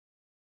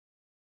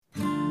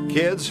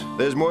Kids,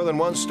 there's more than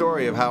one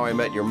story of how I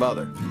met your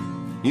mother.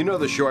 You know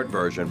the short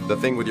version, the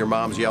thing with your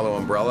mom's yellow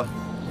umbrella.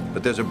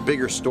 But there's a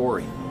bigger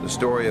story, the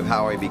story of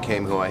how I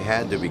became who I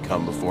had to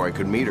become before I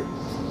could meet her.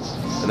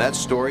 And that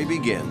story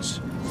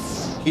begins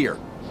here.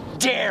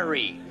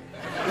 Dairy!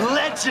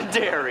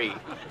 Legendary!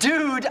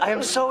 Dude, I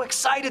am so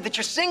excited that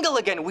you're single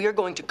again. We are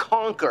going to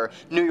conquer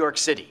New York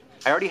City.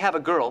 I already have a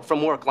girl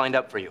from work lined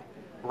up for you.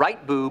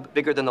 Right boob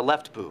bigger than the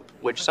left boob,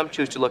 which some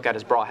choose to look at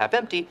as bra half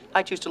empty.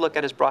 I choose to look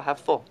at as bra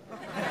half full.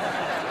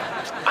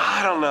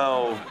 I don't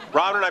know.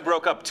 Robin and I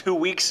broke up 2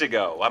 weeks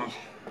ago.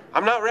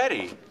 I'm not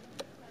ready.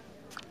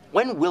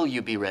 When will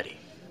you be ready?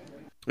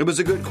 It was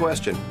a good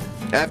question.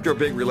 After a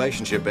big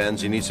relationship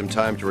ends, you need some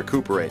time to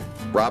recuperate.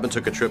 Robin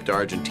took a trip to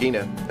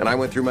Argentina, and I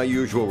went through my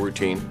usual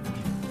routine.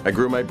 I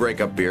grew my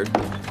breakup beard.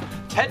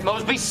 Ted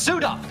Mosby,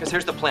 suit up! Because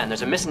here's the plan.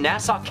 There's a Miss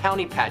Nassau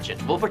County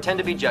pageant. We'll pretend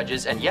to be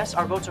judges, and yes,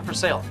 our votes are for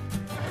sale.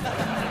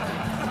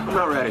 I'm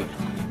not ready.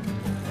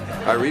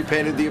 I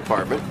repainted the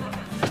apartment.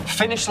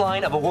 Finish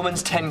line of a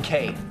woman's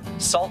 10K.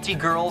 Salty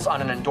girls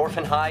on an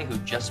endorphin high who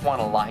just want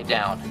to lie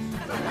down.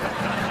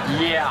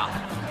 Yeah.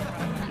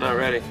 Not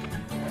ready.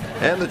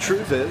 And the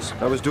truth is,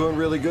 I was doing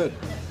really good.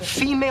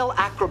 Female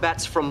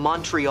acrobats from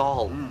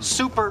Montreal.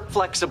 Super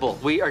flexible.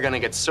 We are gonna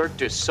get Cirque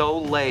du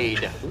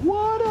Soleil.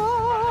 What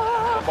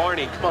up?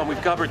 Barney, come on,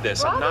 we've covered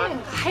this. Robin. I'm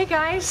not... Hey,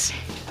 guys.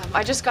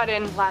 I just got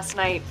in last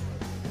night.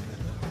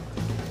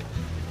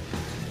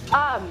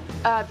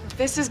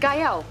 This is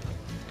Gael.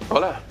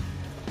 Hola.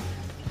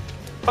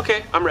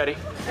 Okay, I'm ready.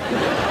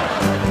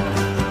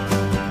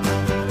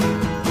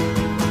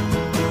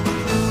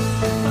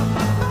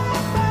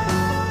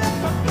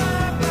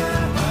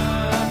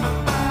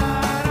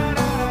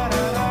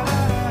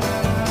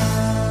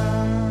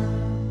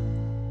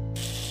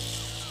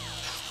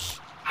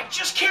 I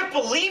just can't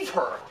believe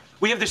her.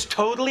 We have this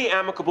totally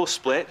amicable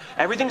split.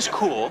 Everything's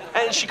cool.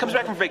 And she comes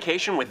back from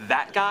vacation with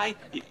that guy.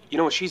 You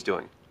know what she's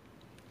doing?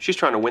 She's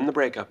trying to win the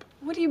breakup.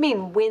 What do you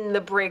mean, win the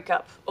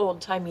breakup,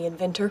 old-timey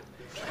inventor?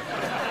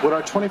 What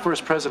our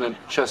 21st president,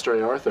 Chester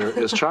A. Arthur,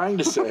 is trying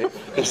to say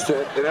is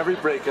that in every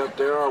breakup,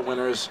 there are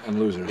winners and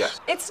losers. Yeah.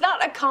 It's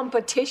not a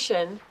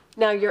competition.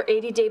 Now, your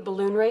 80-day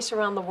balloon race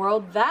around the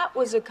world, that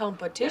was a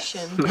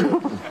competition.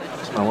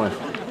 That's my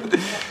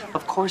wife.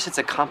 Of course it's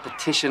a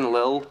competition,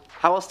 Lil.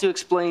 How else do you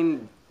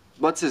explain,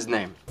 what's his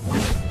name?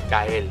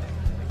 Gael.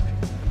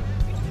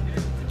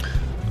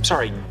 I'm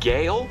sorry,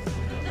 Gail?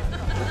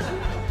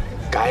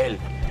 Gael.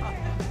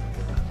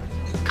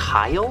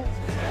 Kyle?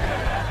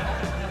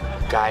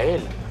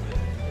 Gael.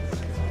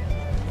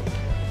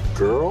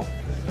 Girl?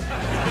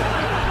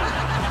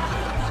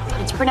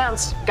 It's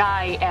pronounced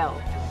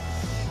Gael.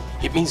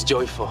 It means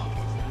joyful.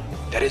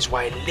 That is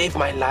why I live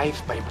my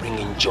life by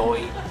bringing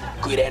joy,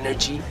 good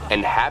energy,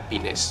 and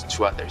happiness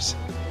to others,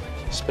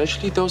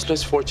 especially those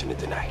less fortunate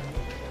than I.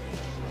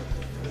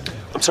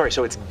 I'm sorry,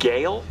 so it's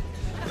Gail?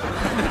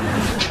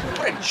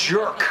 What a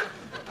jerk.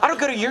 I don't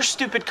go to your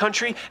stupid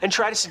country and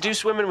try to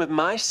seduce women with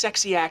my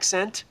sexy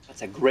accent.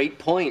 That's a great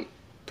point,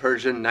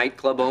 Persian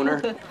nightclub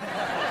owner.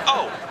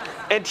 Oh,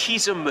 and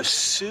he's a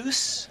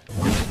masseuse?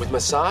 With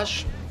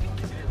massage,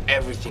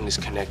 everything is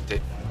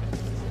connected.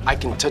 I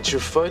can touch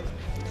your foot,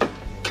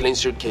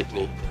 cleanse your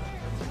kidney.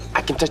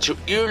 I can touch your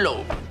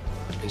earlobe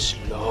and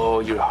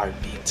slow your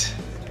heartbeat.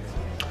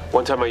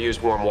 One time I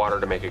used warm water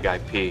to make a guy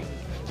pee.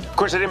 Of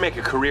course, I didn't make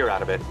a career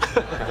out of it.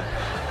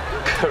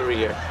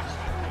 Career.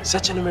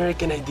 Such an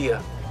American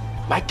idea.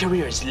 My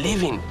career is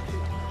living,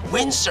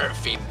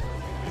 windsurfing,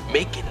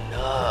 making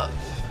love.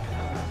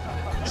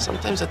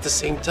 Sometimes at the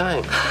same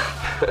time.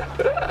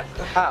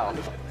 How?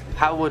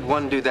 How would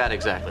one do that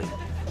exactly?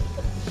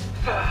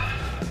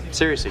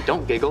 Seriously,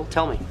 don't giggle.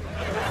 Tell me.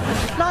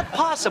 Not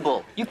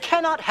possible. You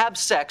cannot have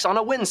sex on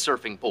a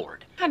windsurfing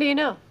board. How do you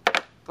know?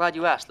 Glad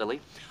you asked,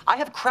 Lily. I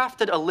have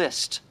crafted a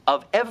list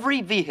of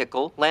every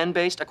vehicle,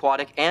 land-based,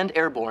 aquatic, and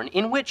airborne,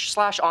 in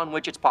which/on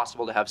which it's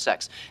possible to have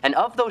sex. And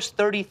of those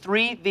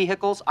 33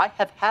 vehicles, I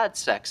have had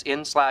sex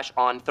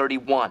in/on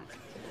 31.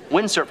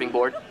 Windsurfing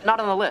board,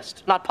 not on the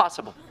list. Not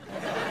possible.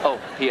 Oh,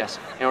 P.S.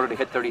 In order to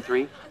hit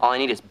 33, all I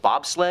need is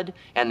bobsled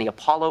and the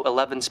Apollo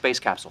 11 space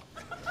capsule.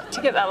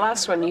 To get that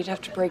last one, you'd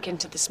have to break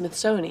into the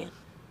Smithsonian.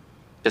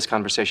 This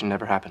conversation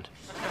never happened.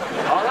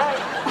 All right.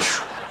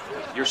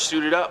 You're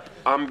suited up.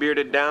 I'm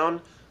bearded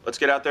down. Let's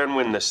get out there and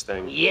win this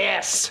thing.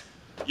 Yes!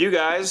 You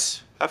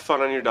guys, have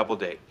fun on your double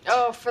date.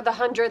 Oh, for the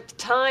 100th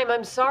time,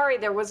 I'm sorry,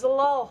 there was a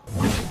lull.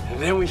 And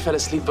then we fell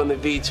asleep on the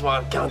beach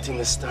while counting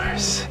the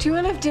stars. Do you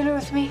want to have dinner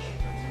with me?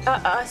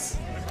 Us?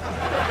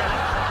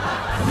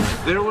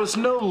 There was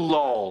no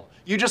lull.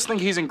 You just think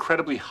he's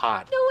incredibly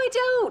hot. No, I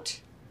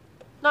don't.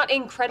 Not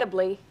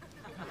incredibly.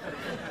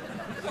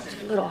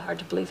 It's a little hard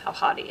to believe how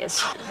hot he is.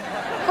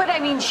 But I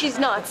mean, she's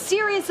not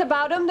serious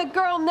about him. The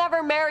girl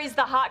never marries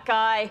the hot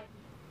guy.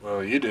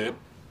 Well, you did.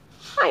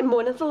 I'm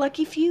one of the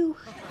lucky few.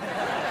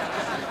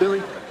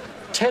 Billy,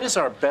 Ted is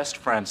our best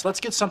friend, so let's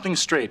get something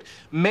straight.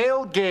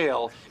 Male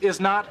Gale is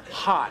not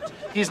hot.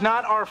 He's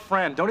not our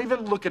friend. Don't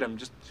even look at him.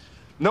 Just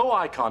no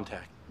eye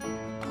contact.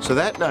 So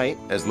that night,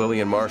 as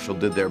Lily and Marshall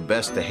did their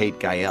best to hate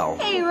Gael,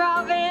 Hey,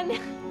 Robin.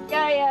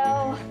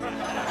 Gael.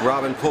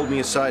 Robin pulled me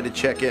aside to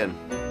check in.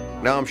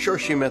 Now, I'm sure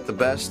she meant the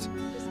best,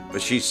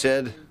 but she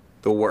said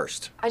the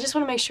worst. I just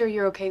want to make sure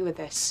you're okay with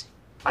this.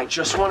 I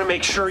just want to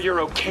make sure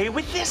you're okay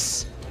with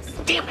this.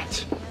 Damn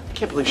it. I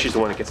can't believe she's the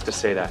one that gets to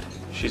say that.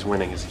 She's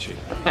winning, isn't she?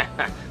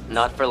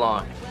 Not for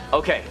long.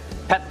 Okay,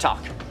 pep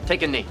talk.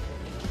 Take a knee.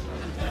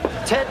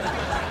 Ted,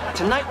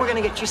 tonight we're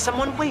gonna get you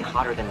someone way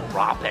hotter than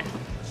Robin.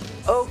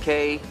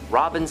 Okay,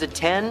 Robin's a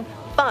 10.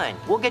 Fine,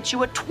 we'll get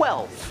you a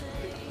 12.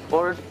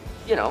 Or,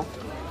 you know,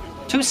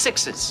 2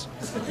 6s.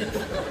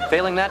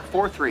 Failing that,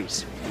 4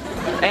 3s.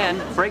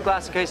 And for a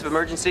glass in case of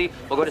emergency,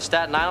 we'll go to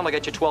Staten Island, I'll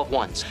get you 12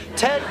 1s.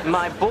 Ted,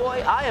 my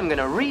boy, I am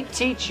gonna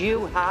reteach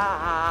you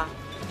how.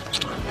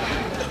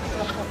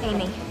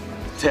 Amy.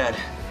 Ted.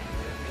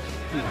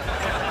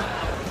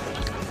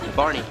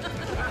 Barney.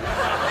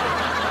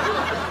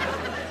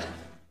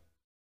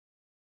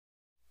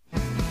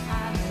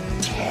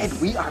 Ted,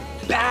 we are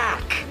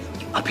back.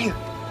 Up here.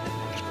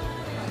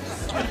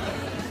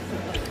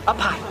 Up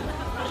high.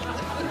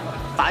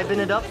 5-in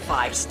it up,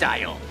 5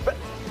 style.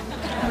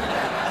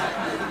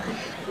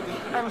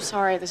 I'm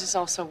sorry, this is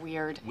all so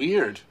weird.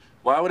 Weird?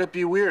 Why would it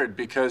be weird?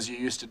 Because you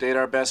used to date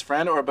our best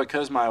friend, or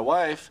because my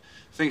wife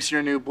thinks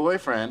your new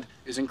boyfriend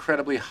is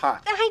incredibly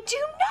hot? I do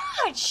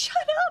not. Shut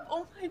up.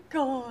 Oh, my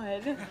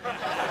God.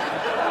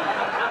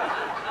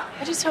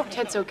 I just hope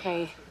Ted's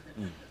okay.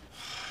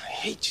 I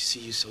hate to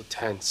see you so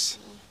tense.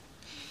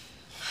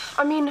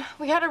 I mean,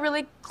 we had a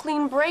really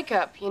clean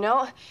breakup, you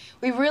know?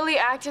 We really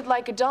acted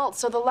like adults,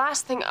 so the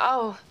last thing,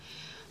 oh,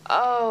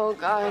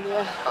 God,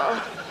 yeah.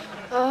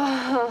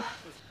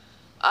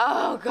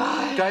 Oh,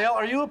 God. Gael,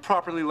 are you a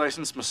properly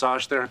licensed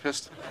massage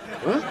therapist?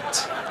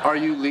 What? Are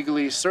you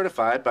legally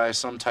certified by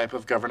some type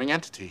of governing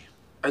entity?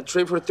 I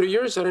trained for 3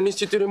 years at an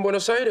institute in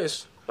Buenos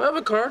Aires. I have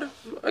a card.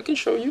 I can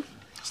show you.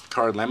 Is the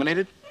card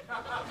laminated?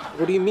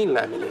 What do you mean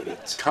laminated?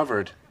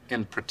 Covered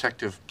in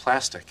protective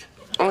plastic.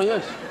 Oh,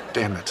 yes.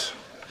 Damn it.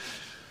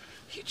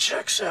 He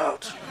checks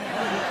out.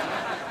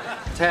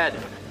 Ted.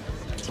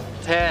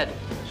 Ted.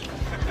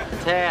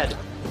 Ted.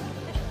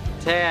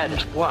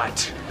 Ted.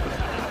 What?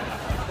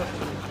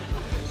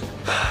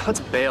 Let's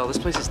bail. This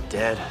place is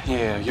dead.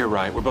 Yeah, you're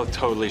right. We're both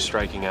totally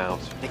striking out.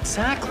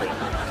 Exactly.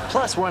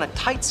 Plus, we're on a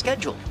tight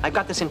schedule. I've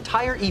got this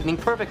entire evening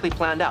perfectly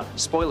planned out.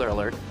 Spoiler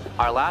alert,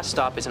 our last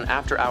stop is an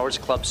after-hours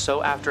club,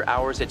 so after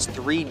hours, it's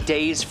 3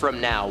 days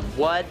from now.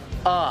 What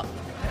up?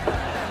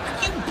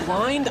 Are you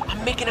blind?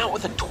 I'm making out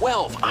with a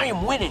 12. I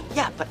am winning.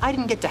 Yeah, but I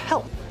didn't get to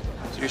help.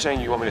 So you're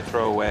saying you want me to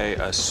throw away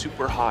a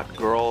super hot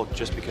girl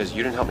just because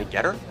you didn't help me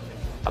get her?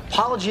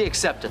 Apology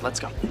accepted. Let's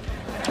go.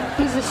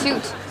 Who's the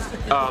suit?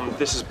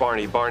 This is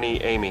Barney.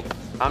 Barney, Amy.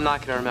 I'm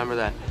not gonna remember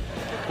that.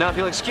 Now, if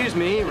you'll excuse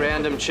me,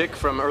 random chick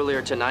from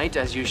earlier tonight,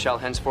 as you shall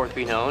henceforth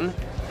be known,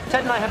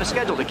 Ted and I have a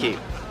schedule to keep.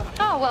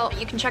 Oh, well,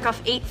 you can check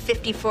off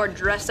 854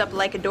 dress up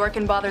like a dork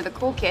and bother the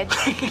cool kid.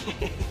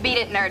 Beat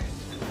it, nerd.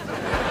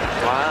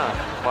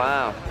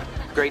 Wow.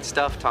 Great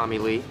stuff, Tommy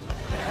Lee.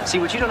 See,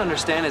 what you don't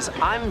understand is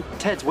I'm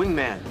Ted's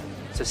wingman.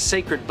 It's a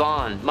sacred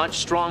bond, much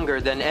stronger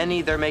than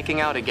any they're making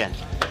out again.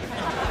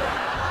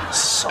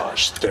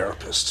 Massage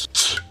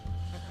therapist.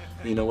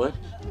 You know what,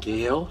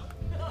 Gail?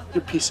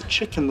 Your piece of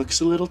chicken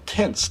looks a little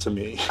tense to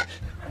me.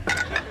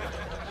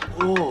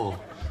 Oh,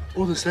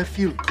 does that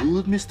feel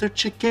good, Mr.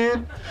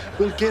 Chicken?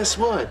 Well, guess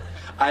what?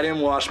 I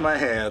didn't wash my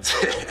hands.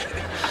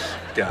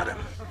 Got him.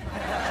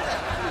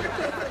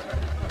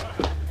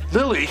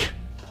 Lily!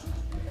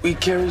 We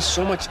carry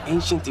so much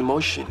ancient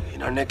emotion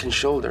in our neck and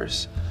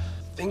shoulders.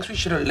 Things we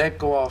should have let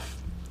go of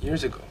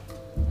years ago.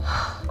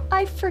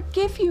 I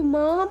forgive you,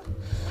 Mom.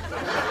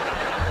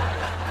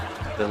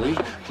 Lily,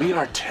 we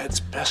are Ted's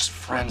best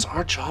friends.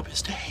 Our job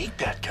is to hate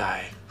that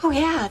guy. Oh,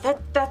 yeah,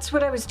 that's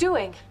what I was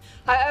doing.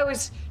 I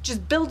was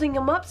just building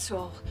him up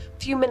so a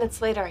few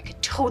minutes later I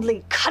could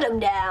totally cut him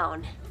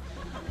down.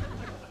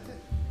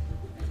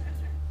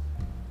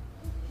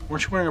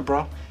 Weren't you wearing a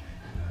bra?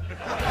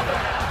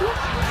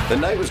 The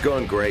night was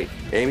going great.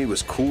 Amy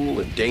was cool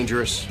and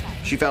dangerous.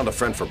 She found a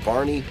friend for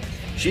Barney.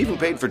 She even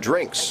paid for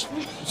drinks.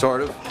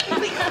 Sort of.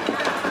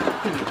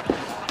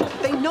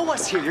 They know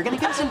us here. You're gonna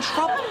get us in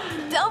trouble.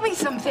 Tell me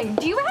something.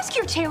 Do you ask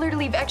your tailor to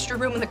leave extra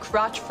room in the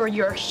crotch for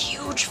your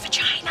huge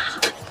vagina?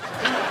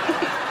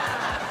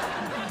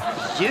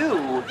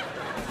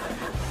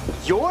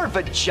 Your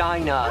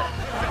vagina.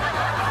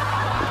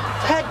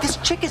 Ted, this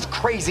chick is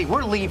crazy.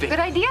 We're leaving. Good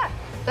idea.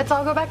 Let's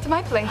all go back to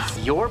my place.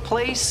 Your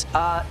place?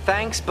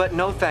 Thanks, but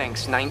no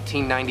thanks,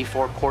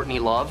 1994 Courtney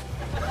Love.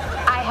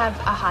 I have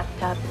a hot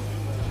tub.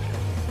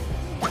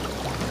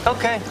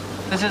 Okay,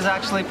 this is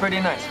actually pretty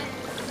nice.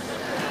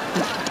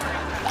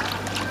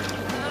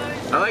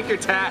 I like your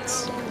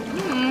tats.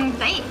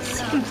 Thanks.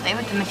 You can play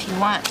with them if you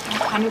want. They're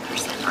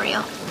 100%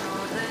 real.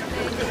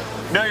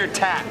 No, your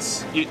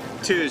tats. Your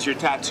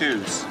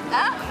tattoos.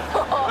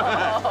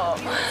 Oh,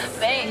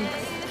 thanks.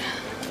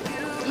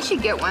 You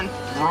should get one.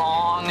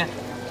 Wrong.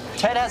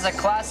 Ted has a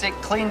classic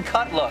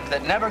clean-cut look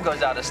that never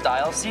goes out of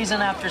style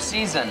season after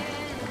season.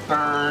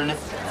 Burn.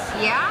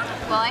 Yeah?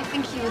 Well, I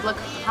think he would look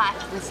hot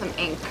with some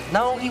ink.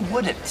 No, he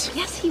wouldn't.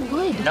 Yes, he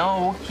would.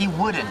 No, he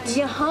wouldn't.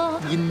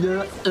 Yeah. You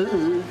know,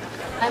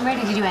 I'm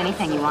ready to do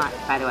anything you want,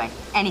 by the way.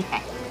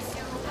 Anything.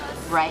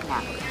 Right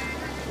now.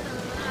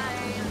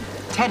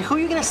 Ted, who are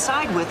you gonna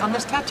side with on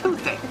this tattoo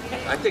thing?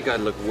 I think I'd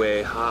look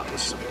way hot with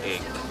some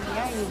ink.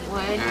 Yeah, you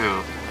would.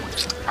 Yeah.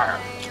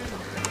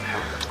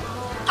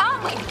 Oh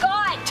my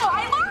God,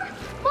 Tyler!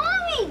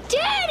 Mommy,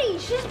 Daddy,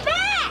 she's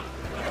back!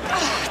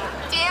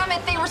 Damn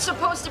it, they were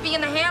supposed to be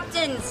in the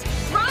Hamptons.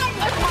 Run!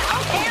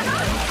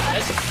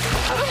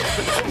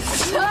 I'm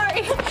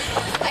sorry.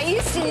 I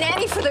used to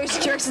nanny for those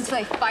jerks until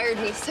they fired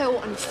me. So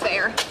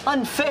unfair.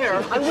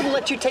 Unfair? I wouldn't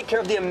let you take care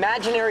of the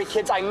imaginary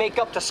kids I make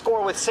up to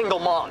score with single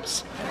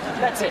moms.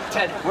 That's it,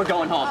 Ted. We're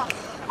going home.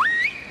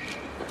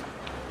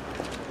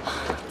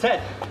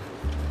 Ted.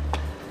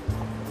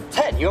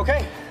 Ted, you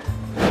okay?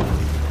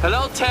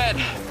 Hello,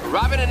 Ted.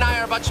 Robin and I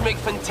are about to make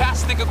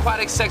fantastic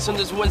aquatic sex on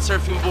this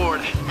windsurfing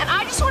board. And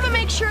I just want to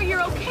make sure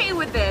you're okay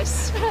with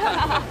this.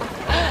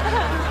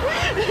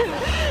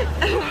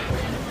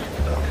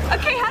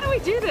 Okay, how do we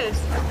do this?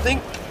 I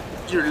think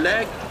your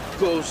leg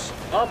goes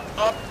up.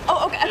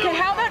 Oh, okay. Okay,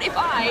 how about if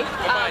I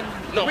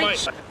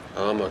reach?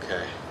 Oh, I'm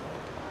okay.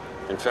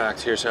 In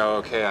fact, here's how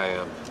okay I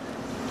am.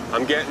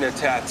 I'm getting a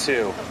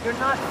tattoo. You're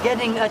not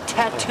getting a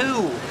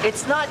tattoo.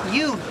 It's not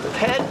you,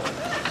 Ted.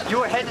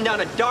 You are heading down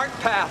a dark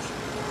path.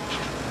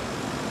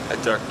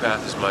 That dark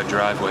path is my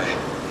driveway.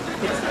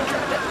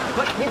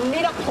 But you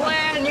need a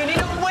plan. You need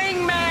a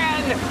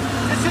wingman.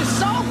 This is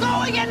so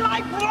going in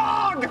my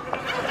blog.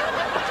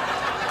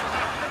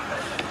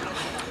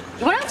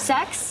 You want to have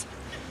sex?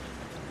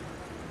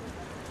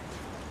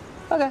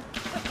 Okay.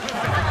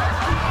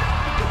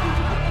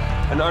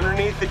 And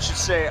underneath it should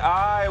say,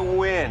 I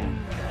win.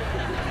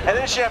 And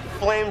then it should have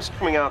flames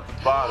coming out the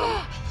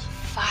bottom.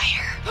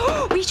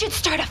 Fire. We should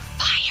start a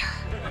fire.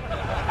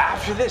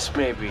 After this,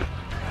 maybe.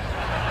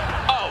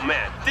 Oh,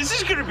 man, this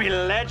is gonna be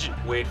legend.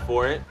 Wait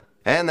for it.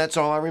 And that's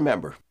all I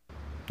remember.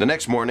 The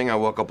next morning, I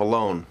woke up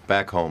alone,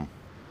 back home.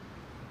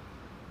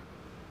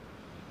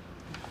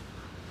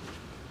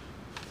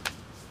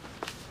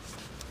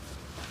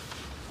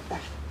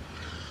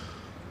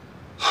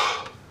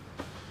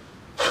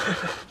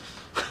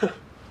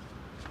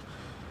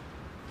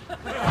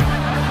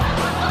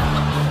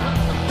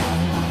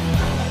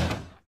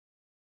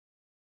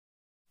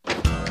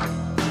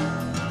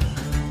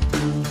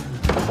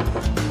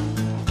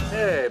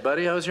 Hey,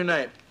 buddy, how was your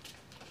night?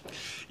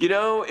 You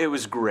know, it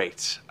was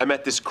great. I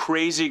met this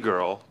crazy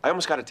girl. I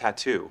almost got a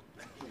tattoo.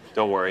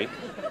 Don't worry,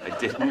 I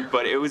didn't,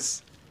 but it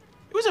was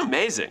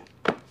amazing.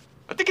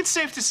 I think it's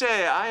safe to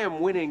say I am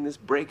winning this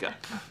breakup.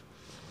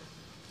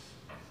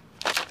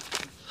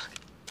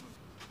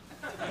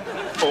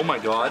 Oh my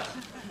God.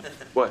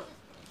 What?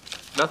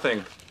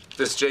 Nothing.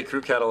 This J.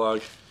 Crew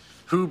catalog.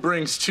 Who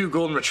brings 2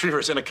 golden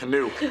retrievers in a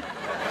canoe? We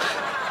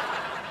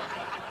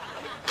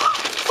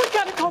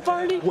gotta call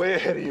Barney. Way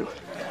ahead of you.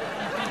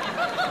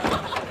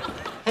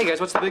 Hey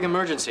guys, what's the big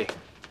emergency?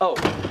 Oh,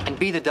 and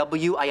be the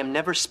W, I am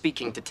never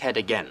speaking to Ted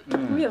again.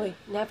 Really?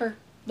 Never?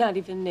 Not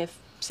even if,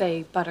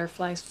 say,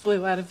 butterflies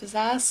flew out of his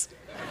ass?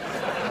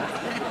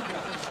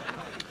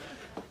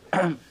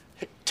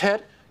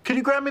 Ted, could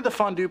you grab me the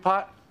fondue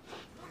pot?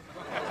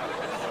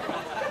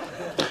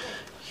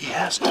 He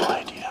has no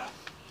idea.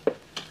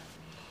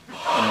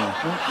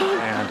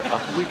 And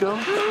up we go.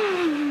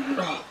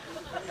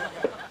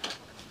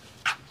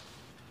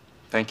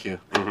 Thank you.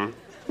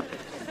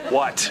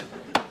 What?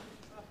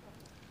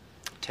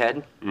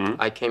 Ted,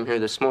 I came here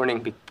this morning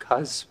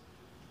because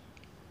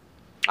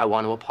I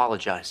want to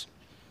apologize.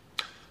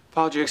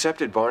 Apology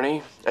accepted,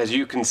 Barney. As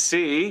you can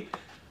see,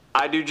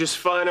 I do just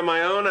fine on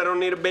my own. I don't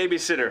need a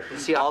babysitter.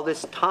 See, all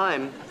this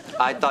time,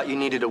 I thought you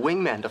needed a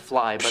wingman to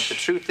fly, but the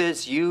truth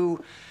is,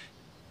 you've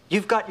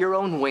got your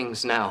own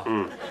wings now.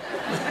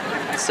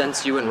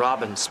 Since you and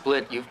Robin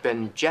split, you've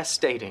been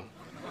gestating,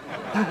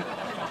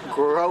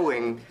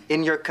 growing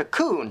in your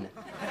cocoon.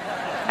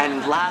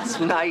 And last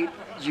night,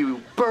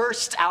 you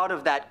burst out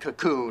of that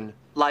cocoon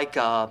like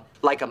a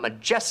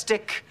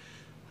majestic,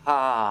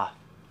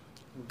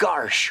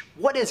 gosh,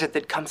 what is it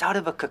that comes out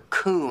of a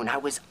cocoon? I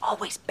was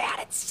always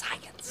bad at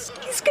science.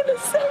 He's gonna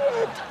say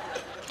it.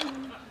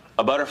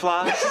 A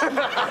butterfly?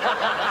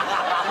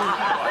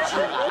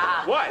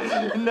 What?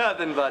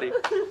 Nothing, buddy.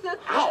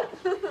 Ow!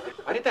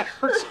 Why did that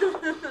hurt so?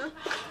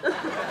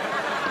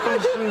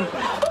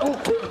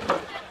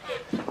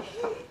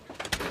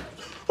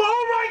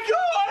 Oh my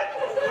God!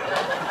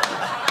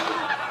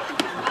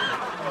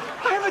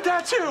 I have a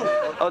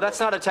tattoo! Oh, that's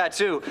not a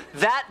tattoo.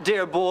 That,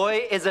 dear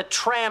boy, is a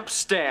tramp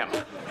stamp.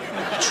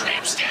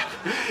 Tramp stamp.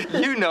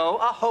 You know,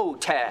 a hoe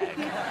tag,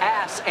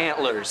 ass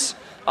antlers,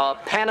 a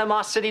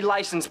Panama City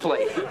license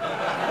plate.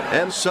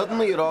 And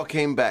suddenly it all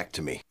came back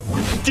to me.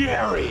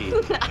 Dairy!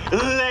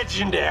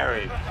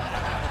 Legendary!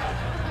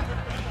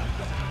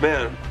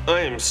 Man,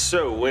 I am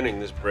so winning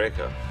this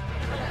breakup.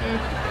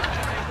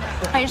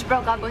 I just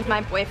broke up with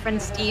my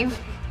boyfriend, Steve.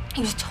 He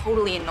was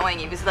totally annoying.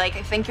 He was like,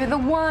 I think you're the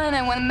one.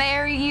 I want to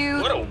marry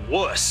you. What a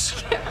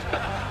wuss.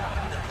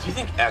 Do you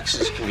think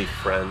exes can be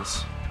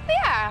friends?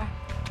 Yeah,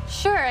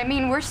 sure. I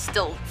mean, we're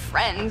still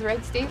friends,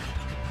 right, Steve?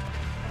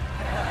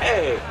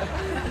 Hey,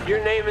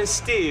 your name is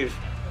Steve,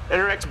 and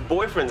her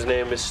ex-boyfriend's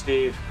name is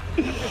Steve.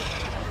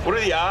 What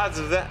are the odds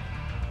of that?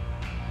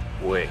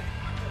 Wait.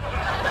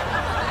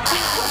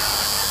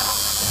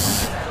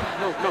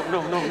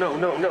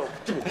 No.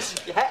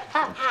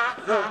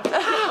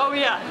 Oh,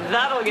 yeah,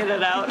 that'll get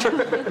it out.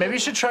 Maybe you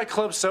should try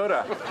club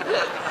soda.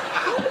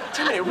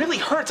 Damn it, it really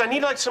hurts. I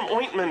need like some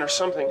ointment or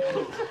something.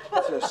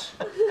 What's this?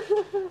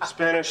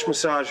 Spanish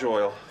massage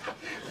oil.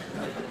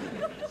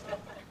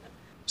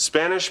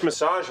 Spanish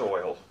massage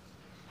oil?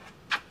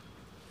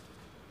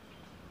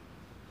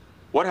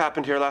 What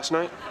happened here last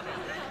night?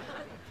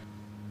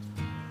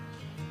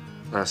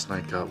 Last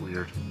night got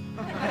weird.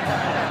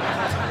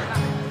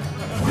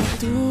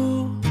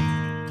 Tú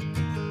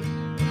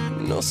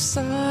no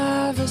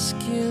sabes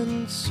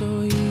quién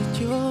soy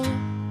yo.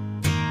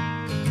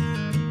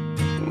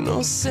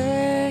 No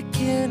sé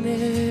quién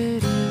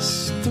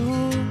eres tú.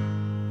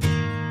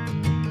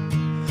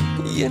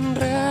 Y en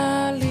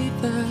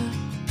realidad,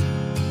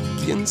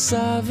 quién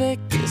sabe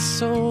que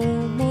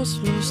somos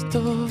los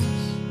dos.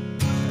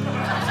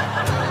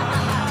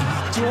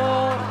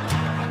 Yo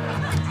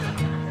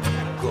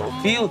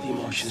Feel the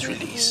emotions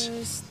release.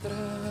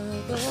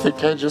 I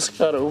think I just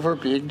got over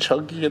being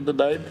chunky in the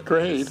 9th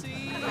grade.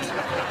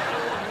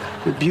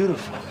 You're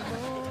beautiful.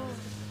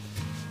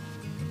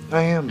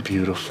 I am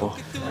beautiful.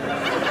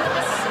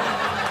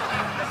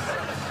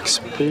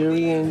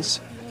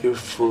 Experience your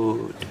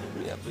food.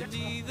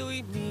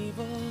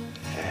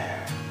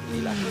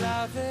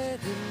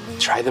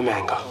 Try the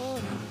mango.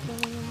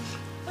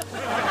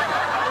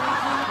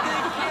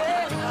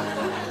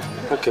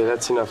 Okay,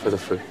 that's enough for the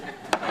fruit.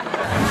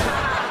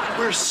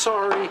 We're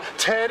sorry,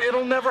 Ted.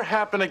 It'll never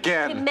happen It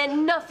again. meant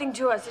nothing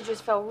to us. It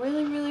just felt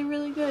really, really,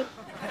 really good.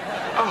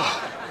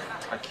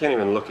 I can't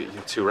even look at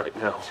you two right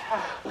now.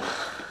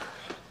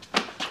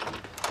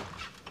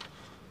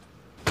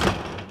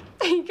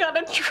 He got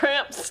a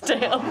tramp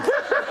stamp.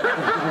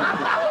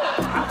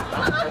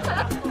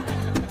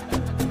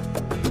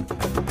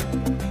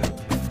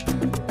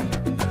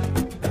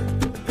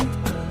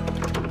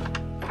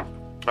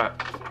 All right.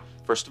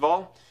 First of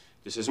all,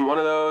 this isn't one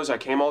of those I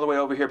came all the way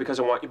over here because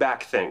I want you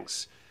back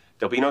things.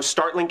 There'll be no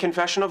startling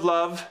confession of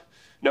love,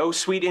 no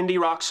sweet indie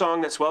rock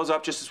song that swells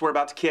up just as we're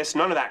about to kiss,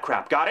 none of that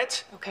crap. Got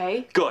it?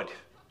 Okay. Good.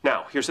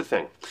 Now, here's the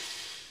thing.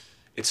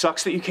 It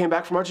sucks that you came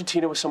back from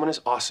Argentina with someone as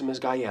awesome as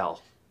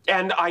Gael.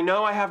 And I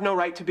know I have no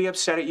right to be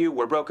upset at you.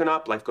 We're broken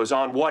up, life goes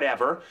on,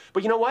 whatever.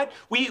 But you know what?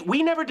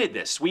 We never did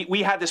this.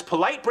 We had this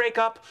polite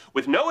breakup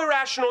with no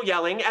irrational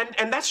yelling,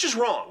 and that's just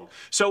wrong.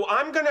 So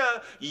I'm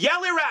gonna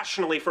yell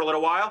irrationally for a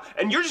little while,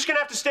 and you're just gonna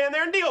have to stand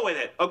there and deal with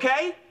it,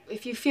 okay?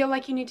 If you feel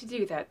like you need to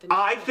do that, then...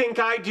 I think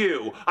I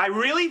do. I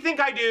really think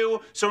I do.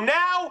 So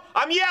now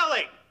I'm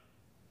yelling.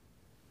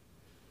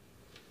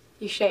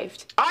 You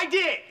shaved. I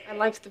did. I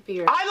liked the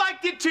beard. I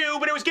liked it too,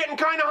 but it was getting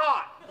kind of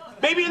hot.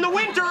 Maybe in the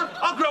winter,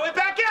 I'll grow it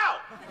back out.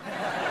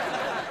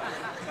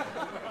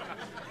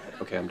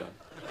 Okay, I'm done.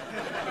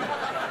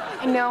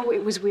 I know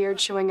it was weird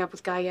showing up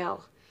with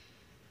Gael.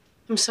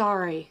 I'm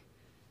sorry.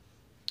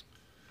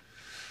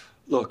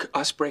 Look,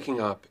 us breaking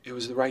up, it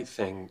was the right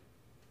thing.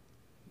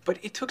 But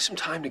it took some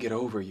time to get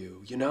over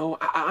you, you know?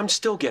 I'm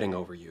still getting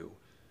over you.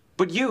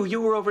 But you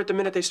were over it the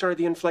minute they started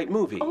the in-flight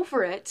movie.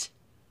 Over it?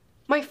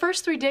 My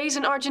first 3 days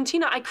in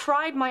Argentina, I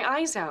cried my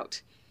eyes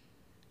out.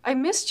 I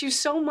missed you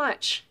so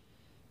much.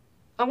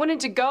 I wanted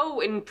to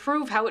go and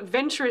prove how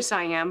adventurous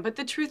I am, but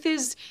the truth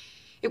is,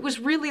 it was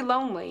really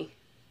lonely.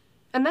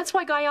 And that's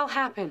why Gael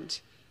happened.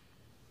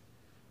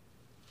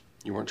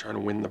 You weren't trying to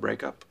win the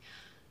breakup?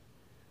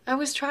 I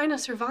was trying to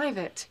survive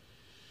it.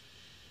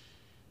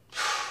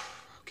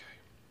 Okay.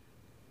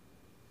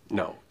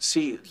 No.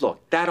 See,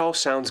 look, that all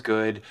sounds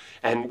good,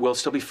 and we'll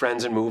still be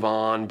friends and move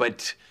on,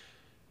 but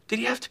did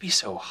he have to be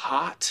so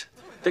hot?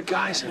 The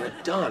guy's an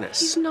Adonis.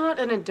 He's not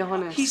an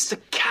Adonis. He's the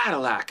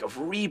Cadillac of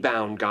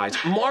rebound guys.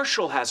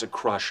 Marshall has a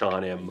crush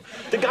on him.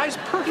 The guy's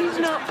perfect. He's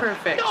not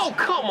perfect. No,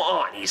 come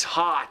on. He's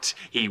hot.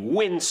 He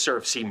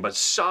windsurfs. He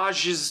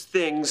massages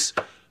things.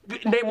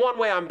 Name one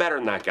way I'm better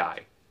than that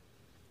guy.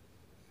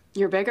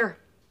 You're bigger.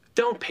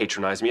 Don't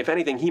patronize me. If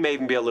anything, he may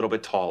even be a little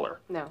bit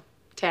taller. No.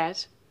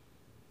 Ted,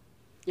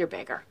 you're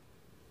bigger.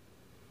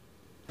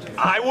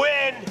 I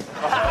win!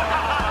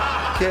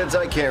 Kids,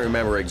 I can't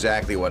remember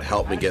exactly what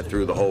helped me get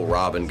through the whole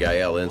Robin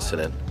Gael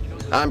incident.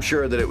 I'm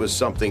sure that it was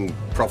something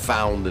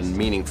profound and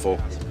meaningful,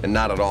 and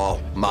not at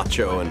all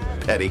macho and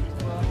petty.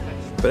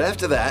 But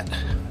after that,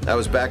 I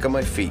was back on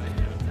my feet.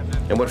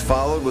 And what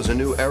followed was a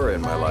new era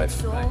in my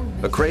life.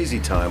 A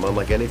crazy time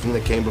unlike anything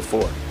that came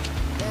before.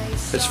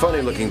 It's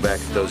funny looking back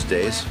at those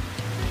days,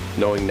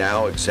 knowing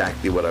now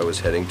exactly what I was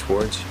heading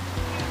towards,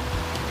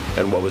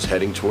 and what was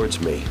heading towards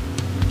me.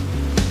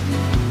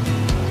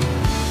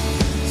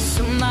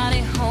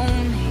 somebody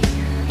home.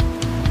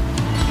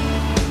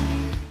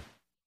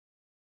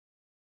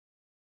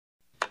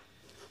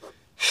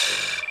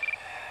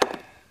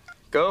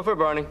 Go for it,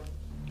 Barney.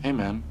 Hey,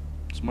 man.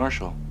 It's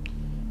Marshall.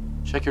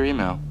 Check your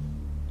email.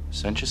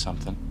 Sent you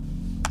something.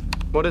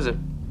 What is it?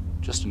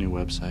 Just a new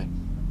website.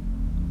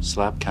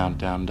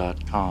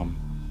 Slapcountdown.com.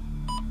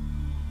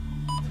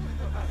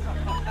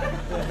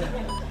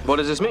 What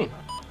does this mean?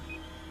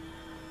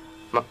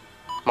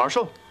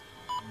 Marshall?